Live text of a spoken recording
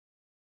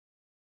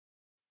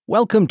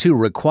Welcome to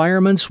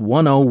Requirements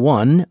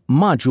 101,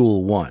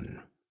 Module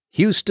 1.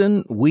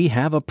 Houston, we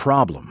have a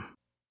problem.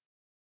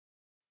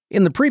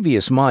 In the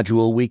previous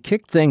module, we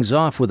kicked things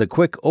off with a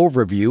quick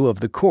overview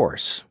of the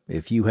course.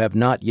 If you have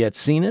not yet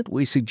seen it,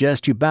 we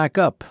suggest you back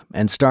up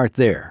and start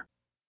there.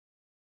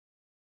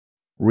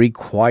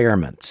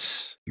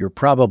 Requirements. You're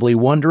probably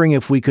wondering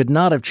if we could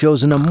not have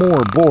chosen a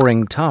more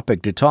boring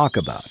topic to talk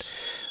about.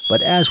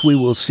 But as we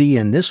will see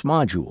in this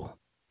module,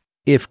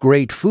 if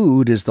great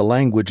food is the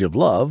language of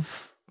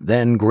love,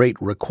 then great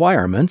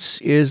requirements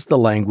is the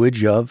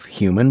language of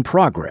human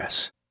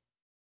progress.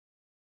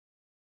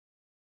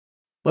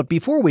 But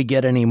before we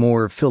get any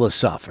more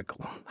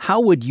philosophical, how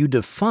would you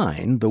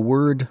define the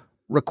word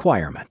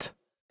requirement?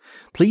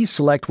 Please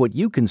select what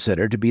you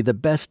consider to be the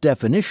best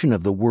definition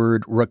of the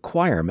word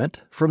requirement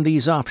from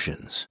these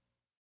options.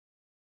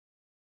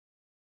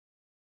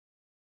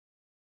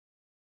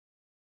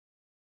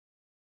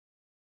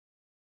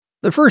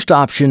 The first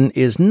option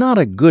is not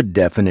a good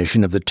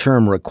definition of the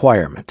term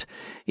requirement.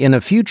 In a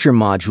future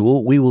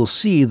module, we will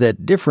see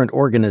that different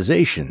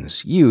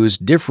organizations use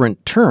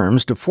different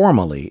terms to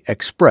formally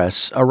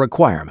express a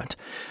requirement.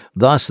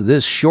 Thus,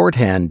 this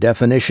shorthand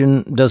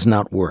definition does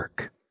not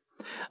work.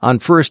 On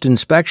first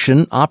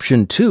inspection,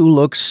 option 2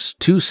 looks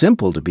too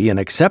simple to be an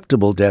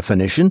acceptable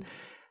definition.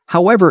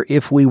 However,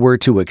 if we were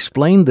to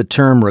explain the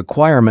term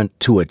requirement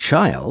to a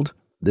child,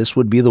 this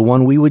would be the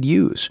one we would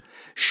use,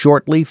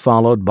 shortly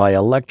followed by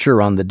a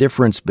lecture on the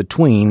difference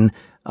between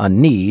a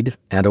need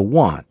and a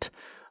want,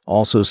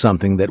 also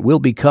something that we'll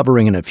be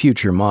covering in a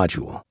future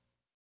module.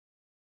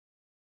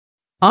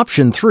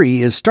 Option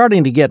 3 is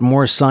starting to get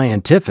more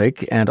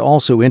scientific and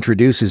also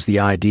introduces the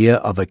idea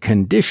of a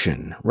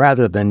condition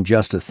rather than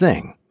just a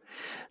thing.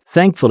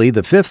 Thankfully,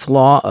 the fifth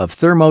law of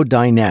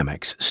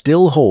thermodynamics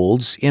still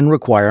holds in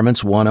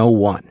Requirements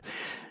 101.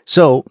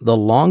 So, the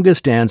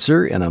longest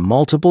answer in a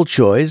multiple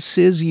choice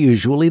is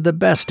usually the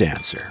best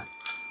answer.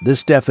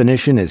 This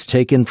definition is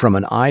taken from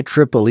an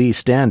IEEE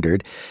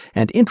standard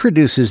and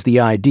introduces the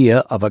idea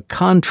of a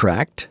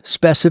contract,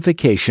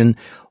 specification,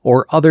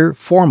 or other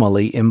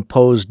formally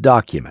imposed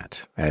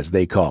document, as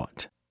they call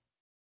it.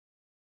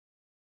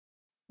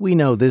 We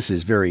know this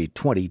is very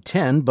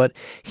 2010, but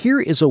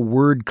here is a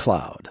word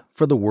cloud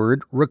for the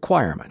word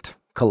requirement,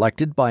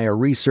 collected by a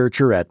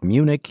researcher at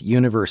Munich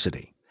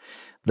University.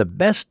 The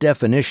best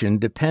definition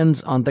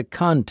depends on the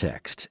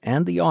context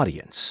and the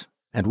audience,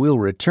 and we'll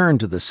return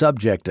to the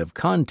subject of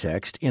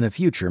context in a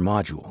future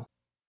module.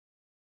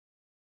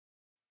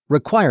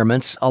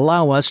 Requirements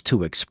allow us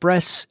to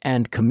express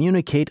and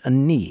communicate a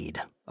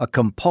need, a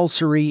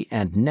compulsory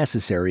and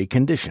necessary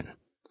condition.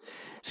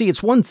 See,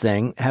 it's one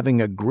thing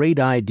having a great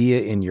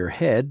idea in your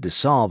head to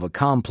solve a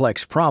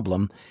complex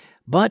problem,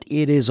 but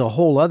it is a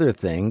whole other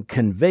thing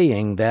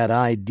conveying that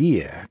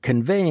idea,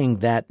 conveying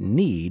that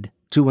need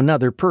to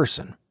another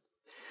person.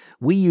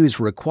 We use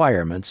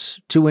requirements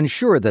to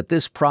ensure that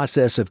this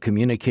process of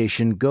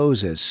communication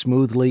goes as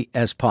smoothly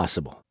as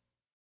possible.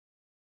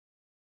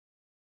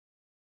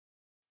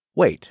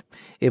 Wait,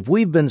 if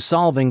we've been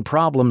solving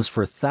problems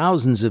for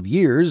thousands of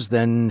years,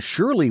 then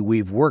surely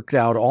we've worked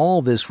out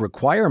all this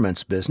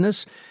requirements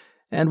business,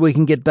 and we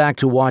can get back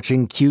to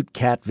watching cute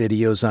cat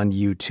videos on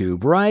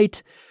YouTube,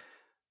 right?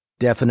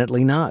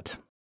 Definitely not.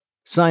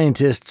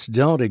 Scientists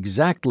don't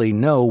exactly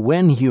know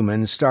when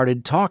humans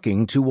started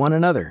talking to one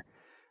another.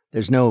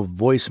 There's no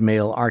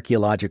voicemail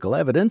archaeological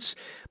evidence,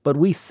 but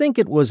we think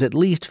it was at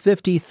least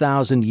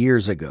 50,000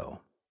 years ago.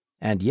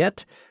 And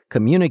yet,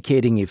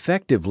 communicating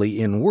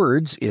effectively in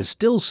words is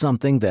still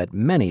something that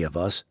many of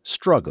us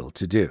struggle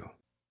to do.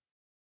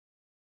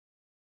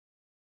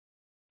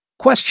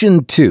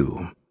 Question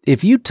 2.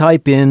 If you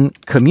type in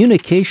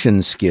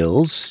communication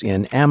skills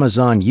in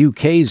Amazon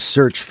UK's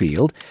search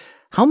field,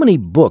 how many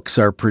books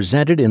are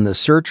presented in the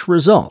search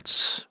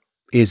results?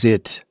 Is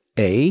it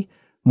A,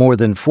 more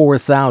than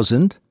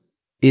 4,000?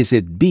 Is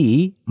it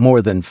B,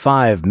 more than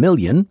 5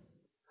 million?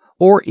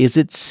 Or is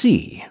it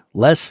C,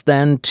 less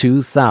than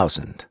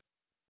 2,000?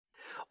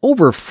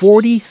 Over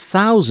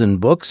 40,000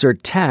 books are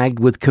tagged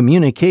with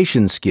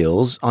communication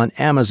skills on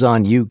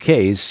Amazon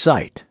UK's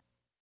site.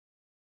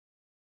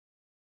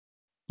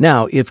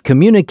 Now, if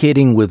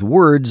communicating with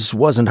words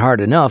wasn't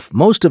hard enough,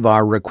 most of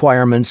our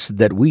requirements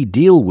that we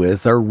deal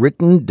with are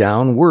written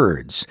down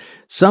words,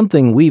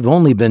 something we've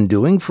only been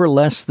doing for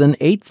less than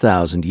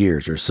 8,000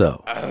 years or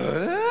so.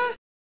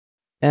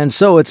 And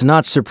so it's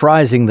not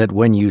surprising that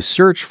when you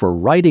search for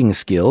writing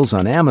skills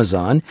on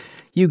Amazon,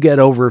 you get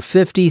over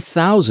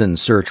 50,000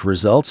 search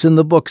results in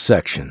the book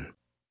section.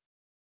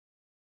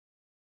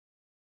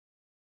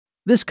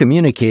 This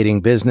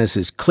communicating business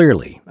is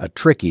clearly a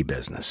tricky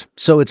business,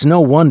 so it's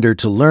no wonder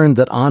to learn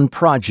that on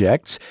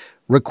projects,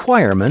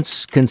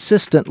 requirements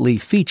consistently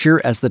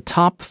feature as the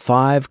top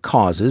 5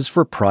 causes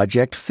for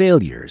project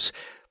failures,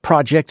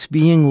 projects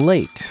being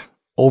late,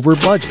 over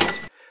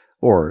budget,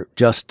 or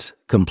just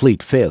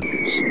complete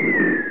failures.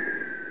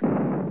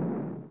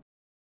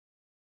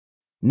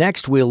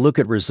 Next, we'll look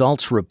at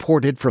results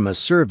reported from a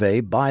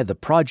survey by the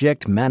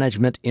Project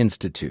Management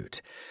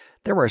Institute.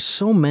 There are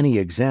so many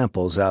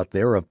examples out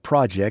there of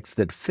projects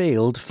that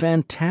failed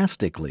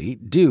fantastically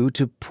due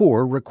to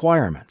poor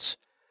requirements.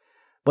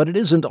 But it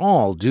isn't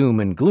all doom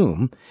and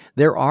gloom.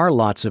 There are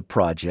lots of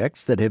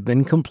projects that have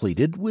been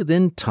completed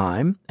within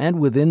time and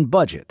within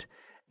budget,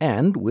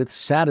 and with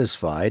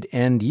satisfied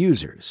end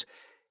users.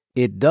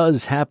 It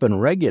does happen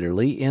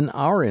regularly in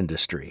our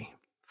industry.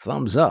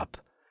 Thumbs up.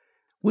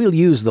 We'll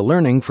use the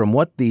learning from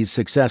what these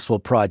successful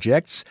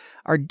projects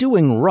are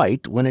doing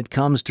right when it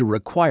comes to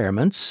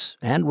requirements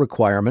and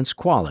requirements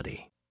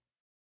quality.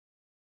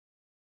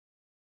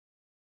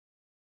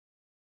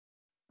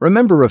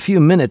 Remember, a few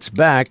minutes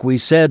back we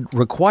said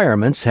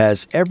requirements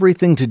has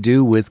everything to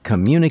do with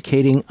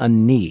communicating a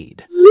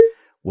need.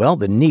 Well,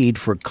 the need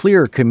for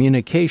clear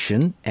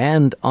communication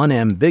and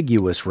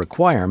unambiguous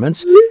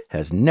requirements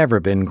has never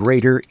been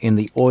greater in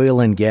the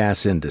oil and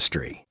gas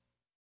industry.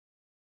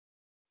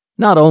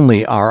 Not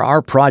only are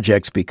our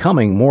projects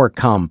becoming more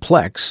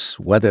complex,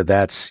 whether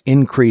that's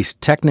increased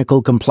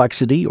technical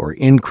complexity or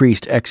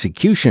increased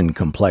execution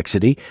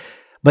complexity,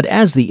 but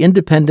as the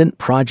independent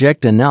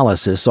project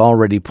analysis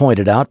already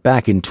pointed out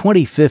back in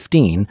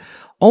 2015,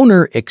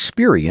 owner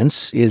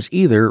experience is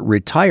either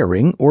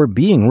retiring or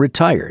being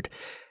retired.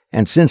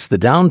 And since the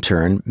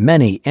downturn,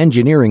 many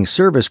engineering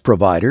service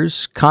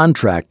providers,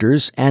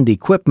 contractors, and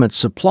equipment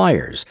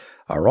suppliers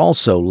are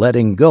also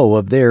letting go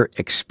of their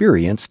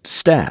experienced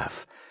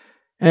staff.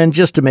 And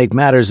just to make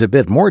matters a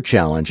bit more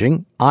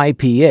challenging,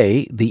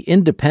 IPA, the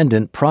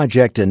Independent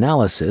Project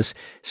Analysis,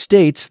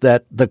 states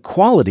that the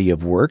quality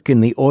of work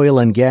in the oil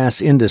and gas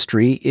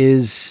industry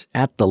is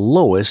at the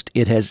lowest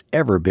it has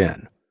ever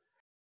been.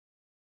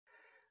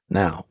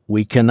 Now,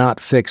 we cannot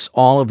fix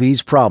all of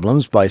these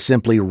problems by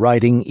simply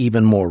writing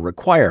even more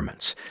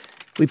requirements.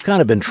 We've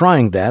kind of been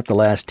trying that the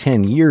last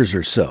 10 years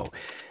or so.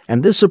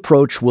 And this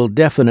approach will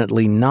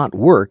definitely not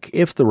work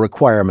if the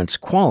requirements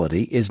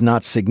quality is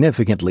not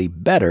significantly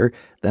better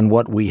than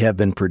what we have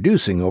been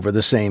producing over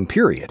the same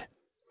period.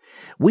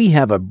 We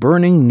have a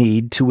burning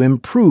need to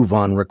improve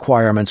on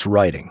requirements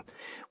writing,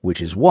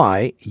 which is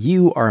why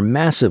you are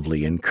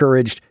massively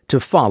encouraged to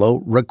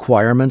follow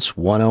Requirements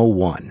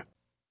 101.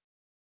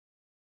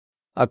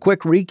 A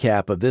quick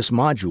recap of this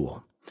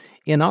module.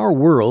 In our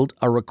world,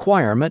 a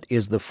requirement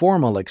is the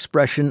formal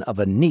expression of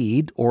a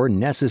need or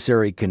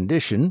necessary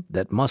condition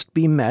that must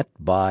be met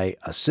by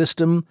a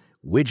system,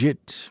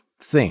 widget,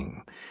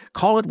 thing.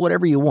 Call it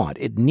whatever you want.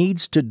 It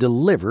needs to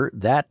deliver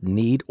that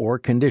need or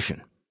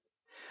condition.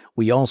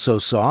 We also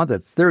saw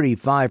that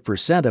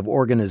 35% of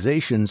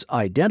organizations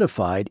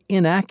identified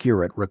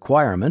inaccurate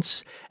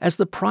requirements as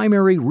the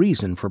primary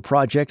reason for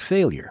project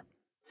failure.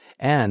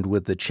 And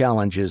with the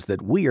challenges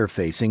that we are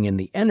facing in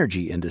the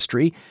energy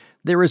industry,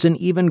 there is an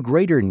even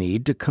greater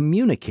need to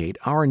communicate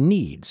our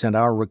needs and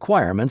our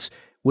requirements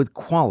with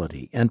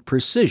quality and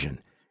precision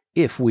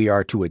if we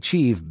are to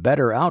achieve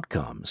better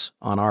outcomes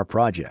on our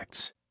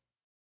projects.